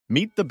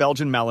Meet the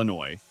Belgian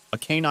Malinois, a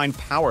canine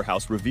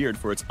powerhouse revered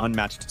for its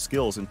unmatched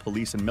skills in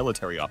police and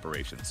military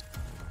operations.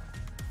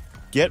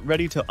 Get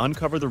ready to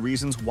uncover the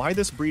reasons why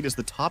this breed is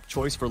the top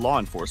choice for law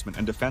enforcement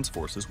and defense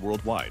forces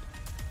worldwide.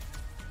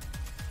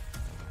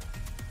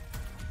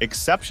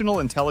 Exceptional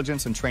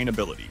intelligence and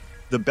trainability.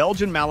 The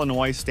Belgian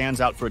Malinois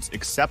stands out for its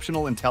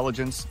exceptional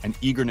intelligence and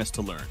eagerness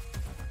to learn.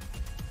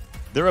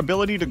 Their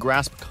ability to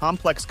grasp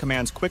complex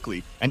commands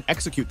quickly and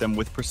execute them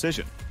with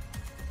precision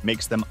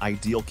makes them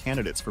ideal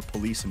candidates for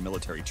police and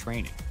military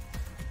training.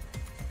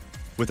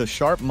 With a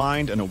sharp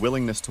mind and a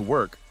willingness to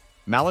work,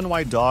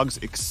 Malinois dogs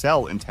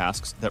excel in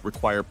tasks that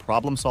require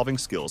problem-solving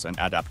skills and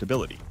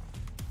adaptability.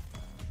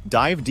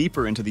 Dive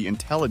deeper into the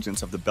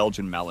intelligence of the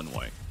Belgian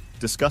Malinois,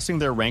 discussing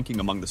their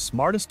ranking among the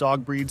smartest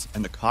dog breeds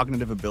and the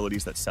cognitive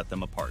abilities that set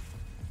them apart.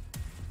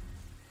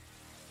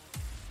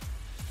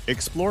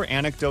 Explore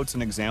anecdotes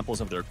and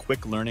examples of their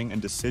quick learning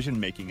and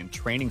decision-making in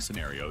training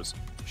scenarios,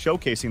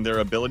 showcasing their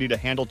ability to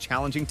handle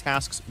challenging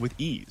tasks with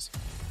ease.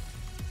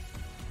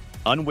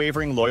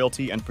 Unwavering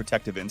loyalty and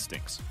protective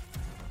instincts.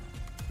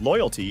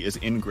 Loyalty is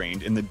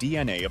ingrained in the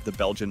DNA of the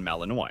Belgian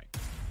Malinois.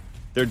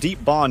 Their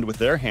deep bond with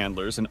their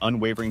handlers and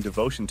unwavering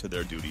devotion to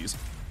their duties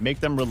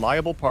make them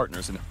reliable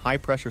partners in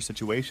high-pressure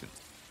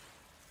situations.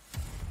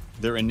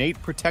 Their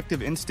innate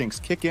protective instincts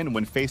kick in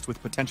when faced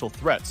with potential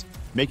threats,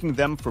 making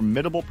them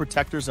formidable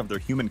protectors of their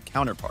human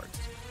counterparts.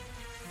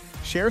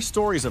 Share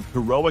stories of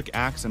heroic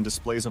acts and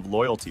displays of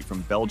loyalty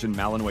from Belgian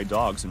Malinois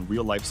dogs in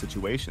real-life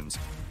situations,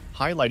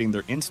 highlighting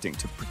their instinct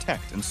to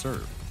protect and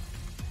serve.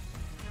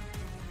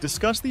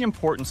 Discuss the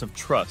importance of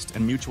trust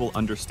and mutual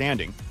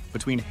understanding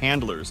between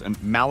handlers and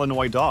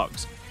Malinois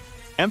dogs,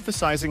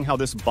 emphasizing how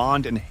this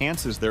bond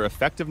enhances their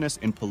effectiveness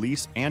in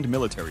police and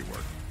military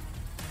work.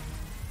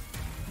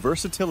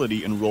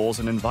 Versatility in roles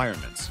and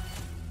environments.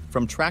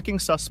 From tracking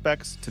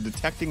suspects to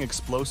detecting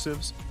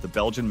explosives, the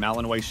Belgian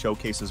Malinois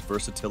showcases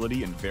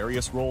versatility in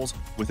various roles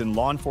within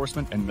law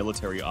enforcement and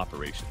military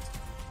operations.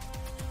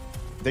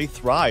 They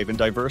thrive in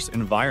diverse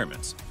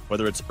environments,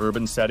 whether it's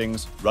urban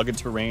settings, rugged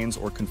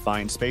terrains, or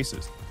confined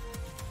spaces.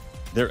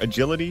 Their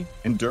agility,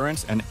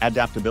 endurance, and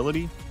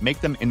adaptability make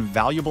them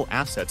invaluable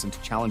assets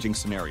into challenging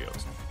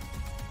scenarios.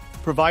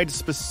 Provide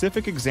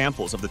specific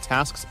examples of the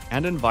tasks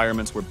and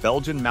environments where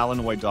Belgian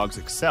Malinois dogs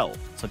excel,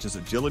 such as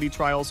agility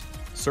trials,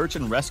 search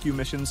and rescue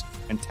missions,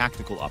 and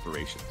tactical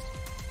operations.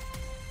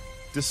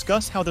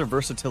 Discuss how their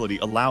versatility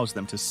allows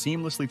them to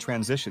seamlessly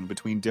transition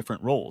between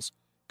different roles,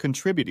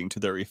 contributing to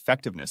their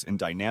effectiveness in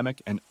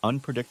dynamic and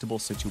unpredictable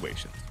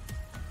situations.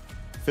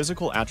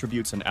 Physical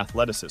attributes and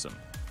athleticism.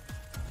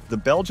 The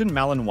Belgian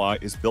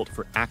Malinois is built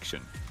for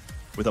action,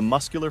 with a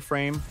muscular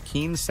frame,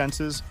 keen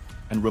senses,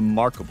 and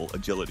remarkable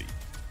agility.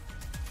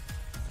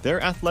 Their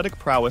athletic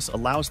prowess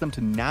allows them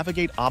to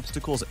navigate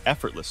obstacles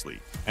effortlessly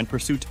and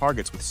pursue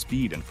targets with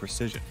speed and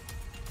precision.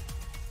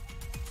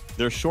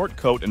 Their short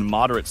coat and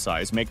moderate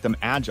size make them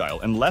agile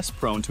and less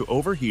prone to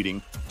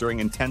overheating during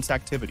intense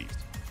activities.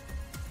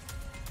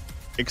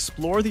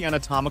 Explore the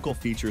anatomical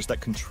features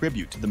that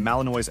contribute to the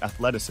Malinois'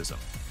 athleticism,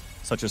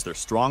 such as their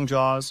strong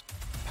jaws,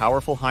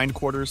 powerful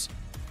hindquarters,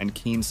 and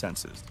keen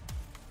senses.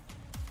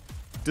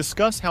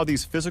 Discuss how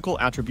these physical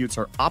attributes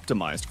are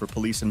optimized for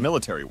police and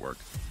military work,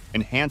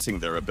 enhancing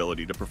their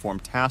ability to perform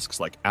tasks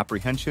like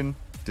apprehension,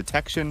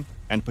 detection,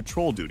 and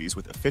patrol duties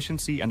with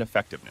efficiency and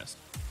effectiveness.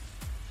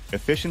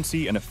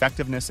 Efficiency and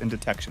effectiveness in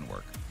detection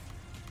work.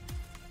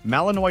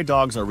 Malinois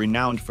dogs are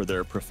renowned for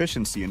their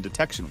proficiency in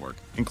detection work,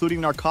 including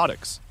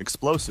narcotics,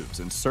 explosives,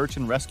 and search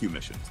and rescue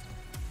missions.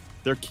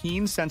 Their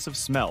keen sense of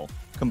smell,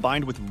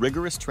 combined with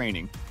rigorous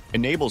training,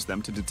 enables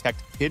them to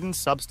detect hidden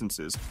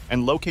substances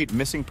and locate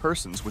missing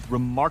persons with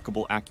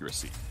remarkable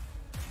accuracy.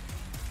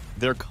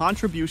 Their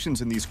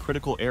contributions in these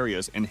critical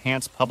areas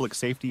enhance public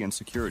safety and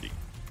security.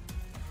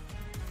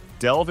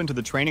 Delve into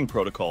the training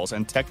protocols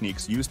and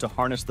techniques used to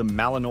harness the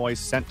Malinois'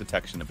 scent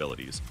detection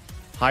abilities,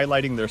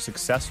 highlighting their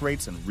success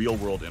rates and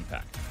real-world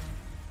impact.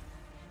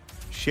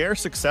 Share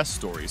success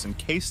stories and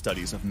case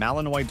studies of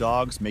Malinois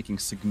dogs making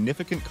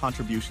significant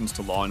contributions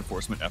to law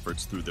enforcement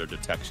efforts through their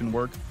detection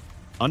work,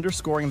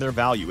 underscoring their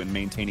value in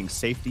maintaining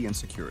safety and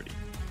security.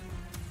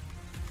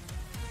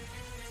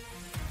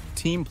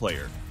 Team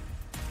player.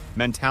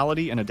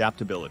 Mentality and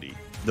adaptability.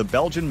 The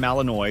Belgian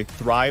Malinois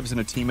thrives in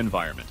a team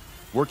environment,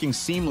 working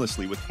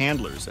seamlessly with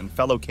handlers and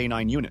fellow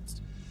canine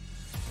units.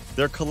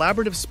 Their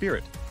collaborative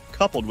spirit,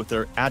 coupled with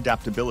their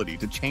adaptability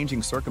to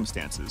changing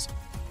circumstances,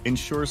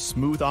 ensures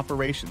smooth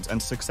operations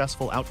and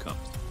successful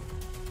outcomes.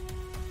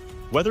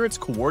 Whether it's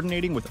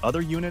coordinating with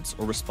other units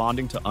or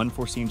responding to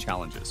unforeseen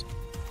challenges,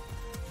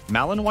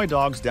 Malinois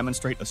dogs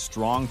demonstrate a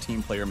strong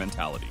team player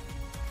mentality.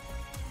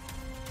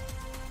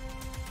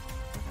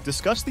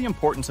 Discuss the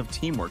importance of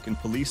teamwork in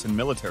police and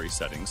military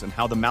settings and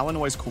how the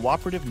Malinois'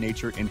 cooperative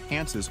nature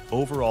enhances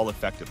overall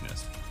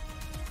effectiveness.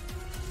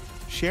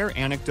 Share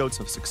anecdotes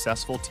of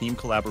successful team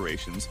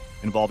collaborations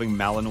involving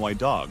Malinois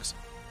dogs,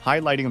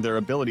 highlighting their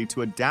ability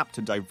to adapt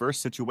to diverse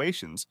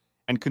situations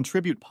and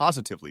contribute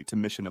positively to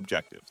mission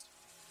objectives.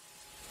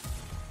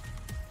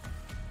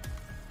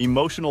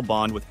 Emotional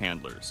bond with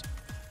handlers.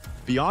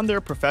 Beyond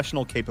their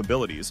professional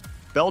capabilities,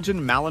 Belgian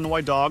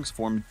Malinois dogs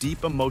form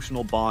deep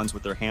emotional bonds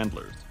with their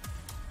handlers.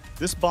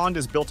 This bond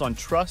is built on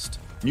trust,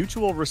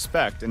 mutual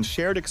respect, and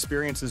shared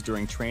experiences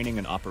during training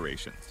and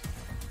operations.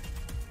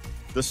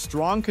 The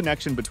strong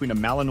connection between a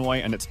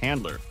Malinois and its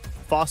handler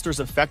fosters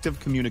effective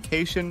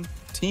communication,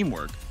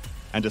 teamwork,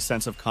 and a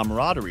sense of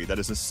camaraderie that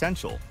is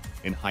essential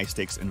in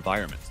high-stakes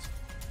environments.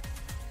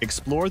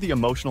 Explore the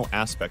emotional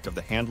aspect of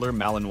the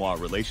handler-Malinois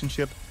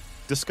relationship,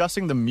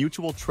 discussing the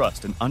mutual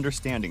trust and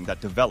understanding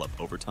that develop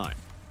over time.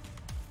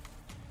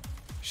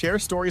 Share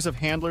stories of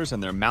handlers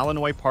and their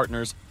Malinois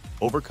partners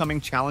overcoming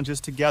challenges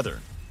together,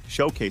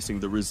 showcasing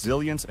the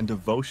resilience and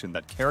devotion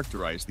that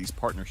characterize these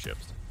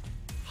partnerships.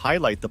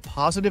 Highlight the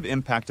positive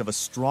impact of a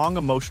strong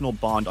emotional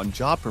bond on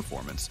job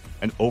performance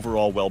and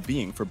overall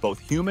well-being for both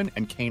human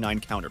and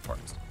canine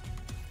counterparts.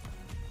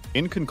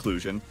 In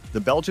conclusion,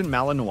 the Belgian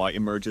Malinois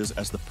emerges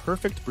as the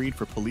perfect breed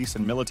for police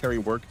and military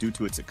work due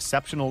to its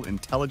exceptional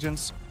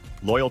intelligence,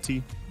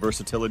 loyalty,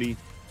 versatility,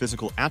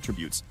 physical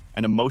attributes,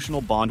 and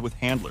emotional bond with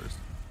handlers.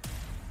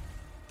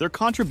 Their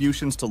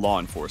contributions to law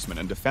enforcement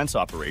and defense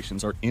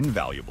operations are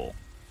invaluable,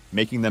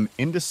 making them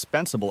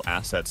indispensable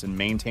assets in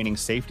maintaining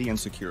safety and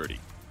security.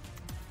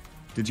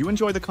 Did you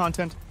enjoy the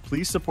content?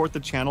 Please support the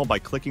channel by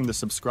clicking the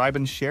subscribe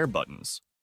and share buttons.